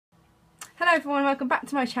Hello everyone, welcome back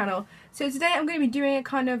to my channel. So today I'm going to be doing a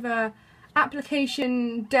kind of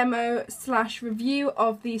application demo / review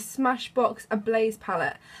of the SMASHBOX ABLAZE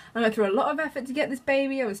palette. I went through a lot of effort to get this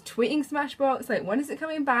baby. I was tweeting SMASHBOX like, when is it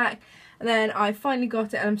coming back? And then I finally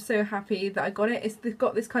got it and I'm so happy that I got it. It's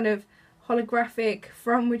got this kind of holographic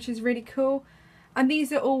front which is really cool. And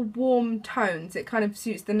these are all warm tones. It kind of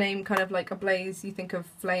suits the name, kind of like ablaze. You think of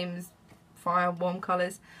flames, fire, warm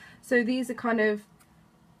colours. So these are kind of,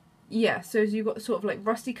 yeah, so you've got sort of like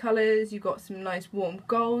rusty colours, you've got some nice warm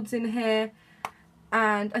golds in here,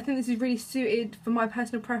 and I think this is really suited for my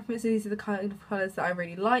personal preference. These are the kind of colours that I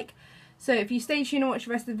really like. So if you stay tuned and watch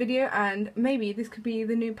the rest of the video, and maybe this could be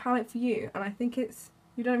the new palette for you, and I think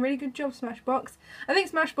you've done a really good job, SMASHBOX. I think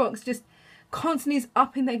SMASHBOX just constantly is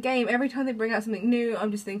upping their game. Every time they bring out something new,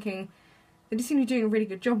 I'm just thinking, they just seem to be doing a really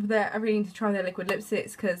good job with it. I really need to try their liquid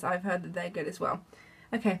lipsticks because I've heard that they're good as well.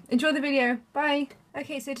 Okay, enjoy the video. Bye!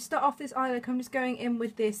 Okay, so to start off this eye look, I'm just going in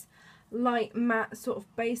with this light matte sort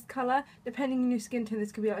of base colour. Depending on your skin tone,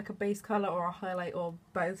 this could be like a base colour or a highlight or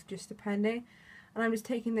both, just depending. And I'm just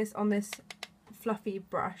taking this on this fluffy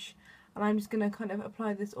brush, and I'm just going to kind of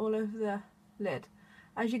apply this all over the lid.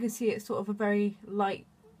 As you can see, it's sort of a very light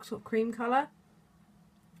sort of cream colour,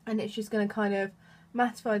 and it's just going to kind of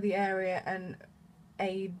mattify the area and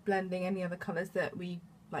aid blending any other colours that we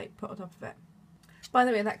like put on top of it. By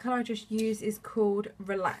the way, that colour I just used is called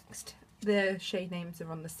Relaxed. The shade names are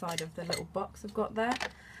on the side of the little box I've got there.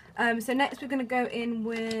 So next we're going to go in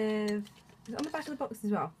with, is it on the back of the box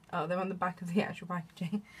as well? Oh, they're on the back of the actual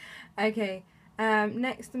packaging. Okay,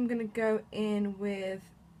 next I'm going to go in with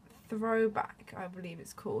Throwback, I believe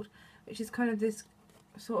it's called, which is kind of this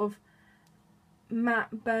sort of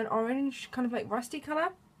matte burnt orange, kind of like rusty colour.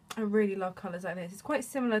 I really love colours like this. It's quite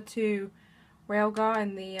similar to Railgar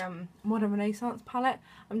in the Modern Renaissance palette.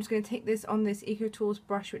 I'm just going to take this on this Eco Tools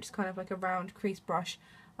brush, which is kind of like a round crease brush,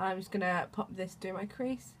 and I'm just going to pop this through my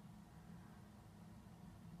crease.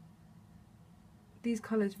 These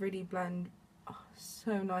colours really blend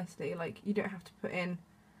so nicely. Like, you don't have to put in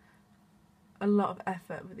a lot of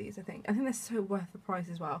effort with these. I think they're so worth the price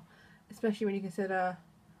as well, especially when you consider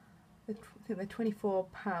I think they're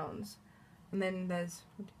 £24, and then there's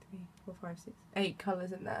 1, 2, 3, 4, 5, 6, 8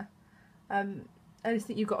 colours in there. I just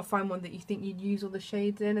think you've got to find one that you think you'd use all the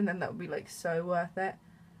shades in, and then that would be like so worth it.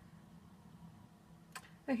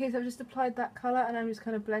 Okay, so I've just applied that colour, and I'm just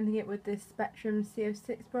kind of blending it with this Spectrum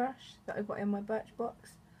CO6 brush that I've got in my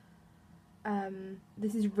Birchbox.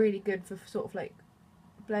 This is really good for sort of like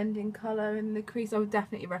blending colour in the crease. I would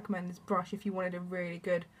definitely recommend this brush if you wanted a really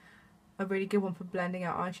good one for blending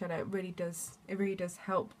out eyeshadow. It really does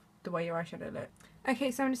help the way your eyeshadow looks.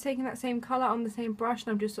 Okay, so I'm just taking that same colour on the same brush,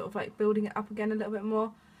 and I'm just sort of like building it up again a little bit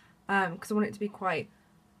more, because I want it to be quite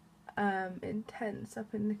intense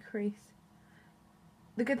up in the crease.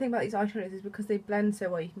 The good thing about these eyeshadows is because they blend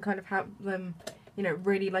so well, you can kind of have them, you know,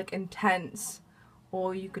 really like intense,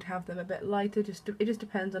 or you could have them a bit lighter. It just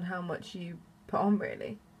depends on how much you put on,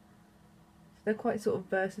 really. So they're quite sort of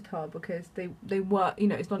versatile because they work, you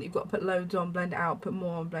know, it's not that you've got to put loads on, blend it out, put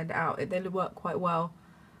more on, blend it out. They work quite well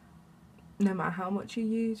no matter how much you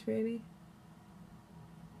use, really.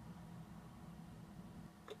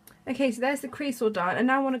 Okay, so there's the crease all done, and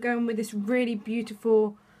now I want to go in with this really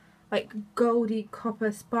beautiful like goldy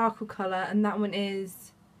copper sparkle colour, and that one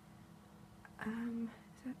is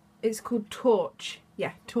it's called Torch.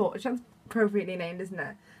 Yeah, Torch. That's appropriately named, isn't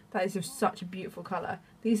it? That is just such a beautiful colour.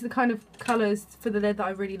 These are the kind of colours for the lid that I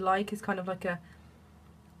really like. It's kind of like a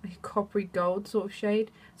coppery gold sort of shade.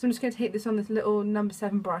 So I'm just going to take this on this little number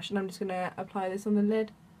 7 brush, and I'm just going to apply this on the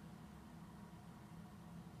lid.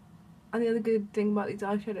 And the other good thing about these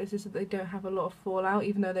eyeshadows is that they don't have a lot of fallout,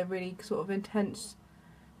 even though they're really sort of intense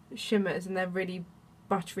shimmers and they're really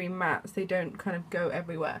buttery mattes. They don't kind of go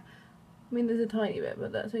everywhere. I mean, there's a tiny bit,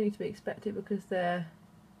 but that's only to be expected because they're,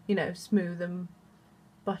 you know, smooth and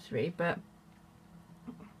buttery. But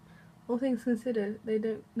all things considered,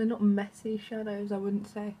 they're not messy shadows, I wouldn't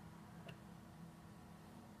say.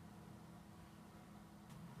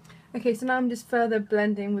 Okay, so now I'm just further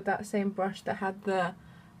blending with that same brush that had the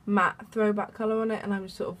matte Throwback colour on it, and I'm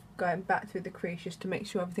just sort of going back through the crease just to make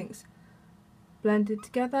sure everything's blended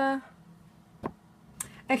together.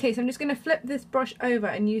 Okay, so I'm just going to flip this brush over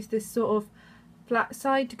and use this sort of flat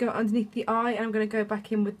side to go underneath the eye, and I'm going to go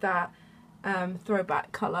back in with that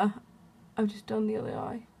Throwback colour I've just done the other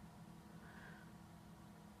eye.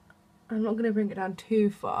 I'm not going to bring it down too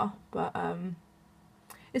far, but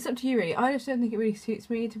it's up to you really. I just don't think it really suits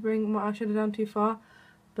me to bring my eyeshadow down too far,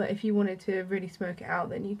 but if you wanted to really smoke it out,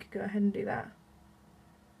 then you could go ahead and do that.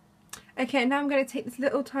 Okay, now I'm going to take this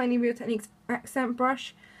little tiny Real Techniques accent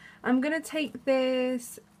brush, I'm going to take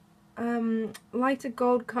this lighter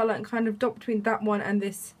gold colour and kind of dot between that one and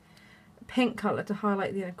this pink colour to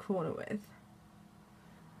highlight the inner corner with.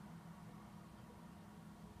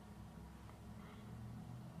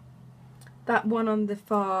 That one on the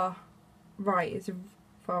far right is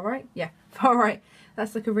far right? Yeah, far right.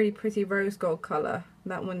 That's like a really pretty rose gold colour.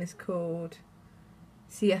 That one is called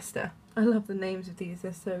Siesta. I love the names of these,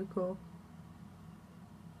 they're so cool.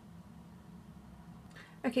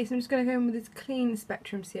 Okay, so I'm just going to go in with this clean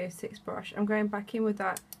Spectrum CO6 brush. I'm going back in with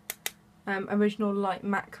that original light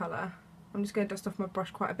matte colour. I'm just going to dust off my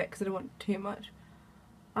brush quite a bit because I don't want too much.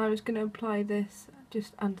 I'm just going to apply this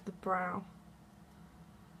just under the brow.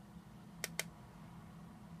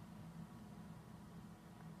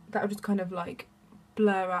 That will just kind of like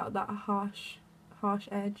blur out that harsh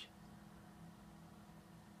edge.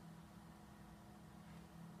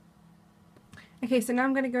 Okay, so now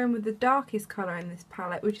I'm going to go in with the darkest colour in this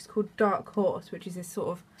palette, which is called Dark Horse, which is this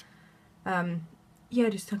sort of, yeah,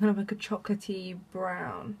 just kind of like a chocolatey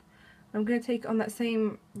brown. I'm going to take it on that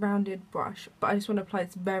same rounded brush, but I just want to apply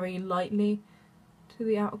this very lightly to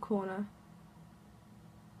the outer corner.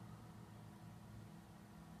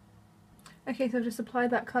 Okay, so I've just applied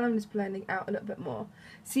that colour, I'm just blending out a little bit more.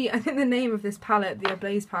 See, I think the name of this palette, the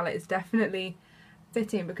Ablaze palette, is definitely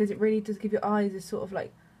fitting because it really does give your eyes a sort of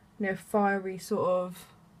like, you know, fiery sort of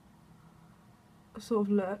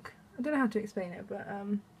look. I don't know how to explain it, but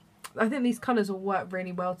I think these colours will work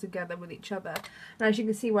really well together with each other. And as you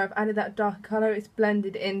can see where I've added that dark colour, it's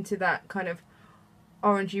blended into that kind of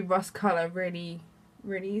orangey rust colour really,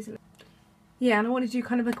 really easily. Yeah, and I want to do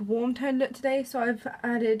kind of like a warm tone look today, so I've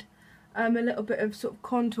added a little bit of sort of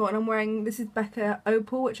contour, and I'm wearing, this is Becca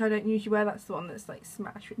Opal, which I don't usually wear, that's the one that's like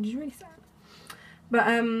smashed, which is really sad. But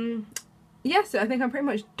yeah, so I think I'm pretty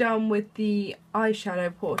much done with the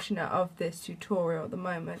eyeshadow portion of this tutorial at the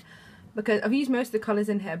moment, because I've used most of the colours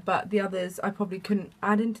in here, but the others I probably couldn't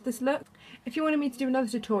add into this look. If you wanted me to do another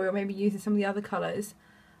tutorial, maybe using some of the other colours,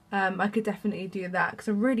 I could definitely do that, because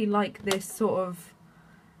I really like this sort of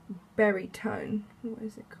berry tone. What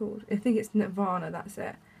is it called? I think it's Nirvana, that's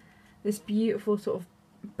it. This beautiful sort of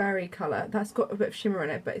berry colour. That's got a bit of shimmer in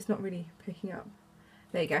it, but it's not really picking up.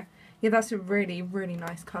 There you go. Yeah, that's a really, really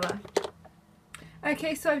nice colour.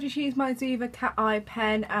 Okay, so I've just used my Zuva Cat Eye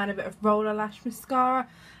pen and a bit of Roller Lash mascara.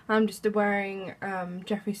 I'm just wearing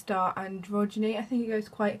Jeffree Star Androgyny. I think it goes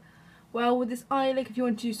quite well with this eye look if you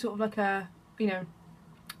want to do sort of like a, you know,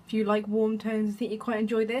 if you like warm tones, I think you quite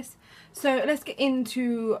enjoy this. So let's get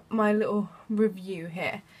into my little review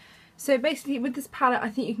here. So basically with this palette I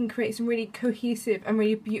think you can create some really cohesive and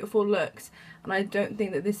really beautiful looks, and I don't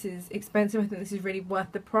think that this is expensive. I think this is really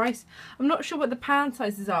worth the price. I'm not sure what the pan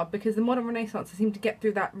sizes are because the Modern Renaissance I seem to get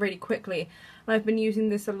through that really quickly, and I've been using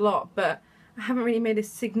this a lot, but I haven't really made a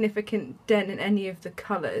significant dent in any of the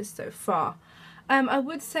colours so far. I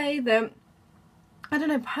would say that, I don't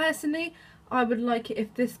know, personally I would like it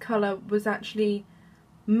if this colour was actually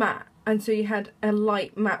matte, and so you had a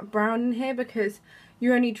light matte brown in here, because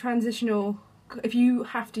you're only transitional if you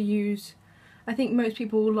have to use, I think most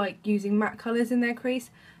people like using matte colours in their crease,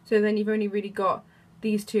 so then you've only really got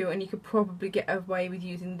these two, and you could probably get away with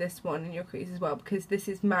using this one in your crease as well, because this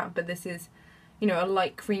is matte but this is, you know, a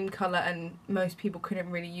light cream colour, and most people couldn't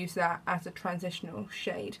really use that as a transitional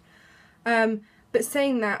shade. But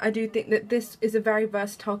saying that, I do think that this is a very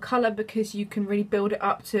versatile colour because you can really build it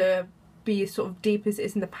up to be as sort of deep as it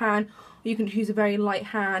is in the pan, or you can choose a very light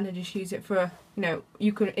hand and just use it for, you know,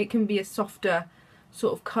 it can be a softer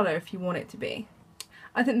sort of colour if you want it to be.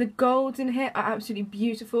 I think the golds in here are absolutely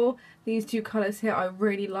beautiful. These two colours here I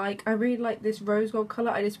really like. I really like this rose gold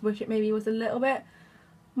colour. I just wish it maybe was a little bit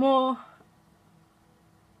more,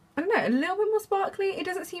 I don't know, a little bit more sparkly. It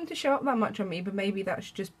doesn't seem to show up that much on me, but maybe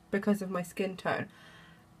that's just because of my skin tone.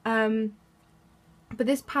 But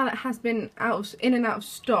this palette has been in and out of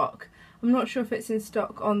stock. I'm not sure if it's in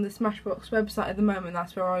stock on the Smashbox website at the moment.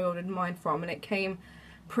 That's where I ordered mine from, and it came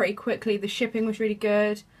pretty quickly. The shipping was really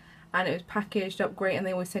good, and it was packaged up great, and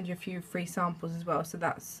they always send you a few free samples as well, so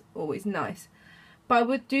that's always nice. But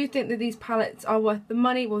I do think that these palettes are worth the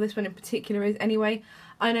money. Well, this one in particular is anyway.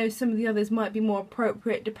 I know some of the others might be more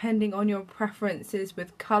appropriate depending on your preferences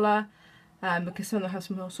with colour, because some of them have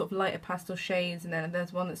some more sort of lighter pastel shades, and then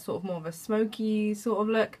there's one that's sort of more of a smoky sort of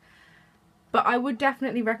look. But I would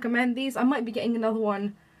definitely recommend these. I might be getting another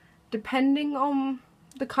one depending on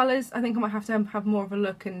the colours. I think I might have to have more of a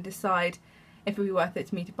look and decide if it would be worth it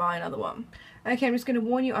to me to buy another one. Okay, I'm just going to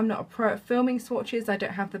warn you, I'm not a pro at filming swatches. I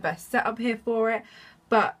don't have the best setup here for it.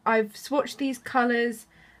 But I've swatched these colours,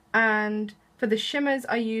 and for the shimmers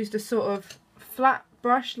I used a sort of flat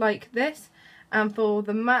brush like this. And for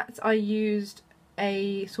the mattes, I used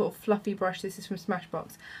a sort of fluffy brush. This is from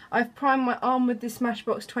Smashbox. I've primed my arm with this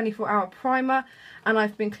Smashbox 24-hour primer, and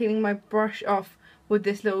I've been cleaning my brush off with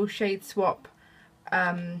this little shade swap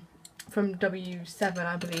from W7,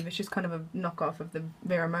 I believe. It's just kind of a knockoff of the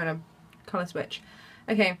Vera Mona colour switch.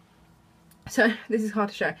 Okay, so this is hard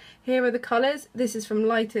to show. Here are the colours. This is from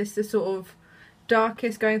lightest to sort of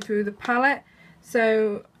darkest going through the palette.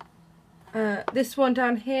 So this one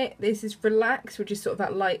down here, this is Relax, which is sort of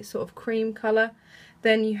that light sort of cream colour.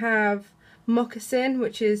 Then you have Moccasin,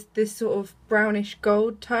 which is this sort of brownish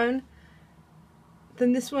gold tone.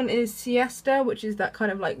 Then this one is Siesta, which is that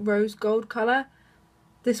kind of like rose gold colour.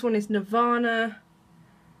 This one is Nirvana.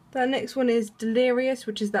 That next one is Delirious,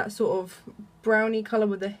 which is that sort of browny colour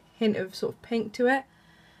with a hint of sort of pink to it.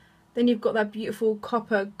 Then you've got that beautiful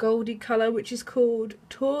copper goldy colour, which is called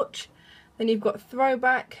Torch. Then you've got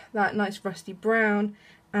Throwback, that nice rusty brown,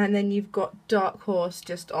 and then you've got Dark Horse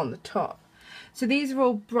just on the top. So these are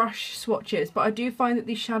all brush swatches, but I do find that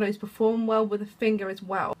these shadows perform well with a finger as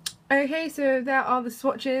well. Okay, so there are the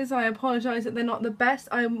swatches. I apologise that they're not the best.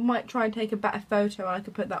 I might try and take a better photo and I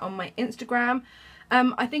could put that on my Instagram.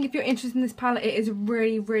 I think if you're interested in this palette, it is a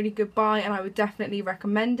really, really good buy, and I would definitely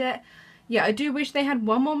recommend it. Yeah, I do wish they had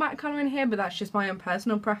one more matte colour in here, but that's just my own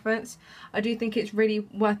personal preference. I do think it's really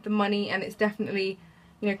worth the money, and it's definitely,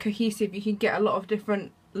 you know, cohesive. You can get a lot of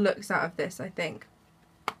different looks out of this, I think.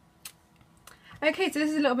 Okay, so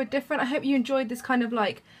this is a little bit different. I hope you enjoyed this kind of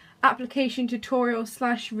like application tutorial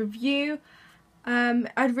 / review.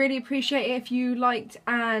 I'd really appreciate it if you liked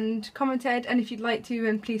and commented, and if you'd like to,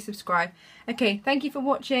 then please subscribe. Okay, thank you for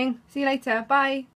watching. See you later. Bye.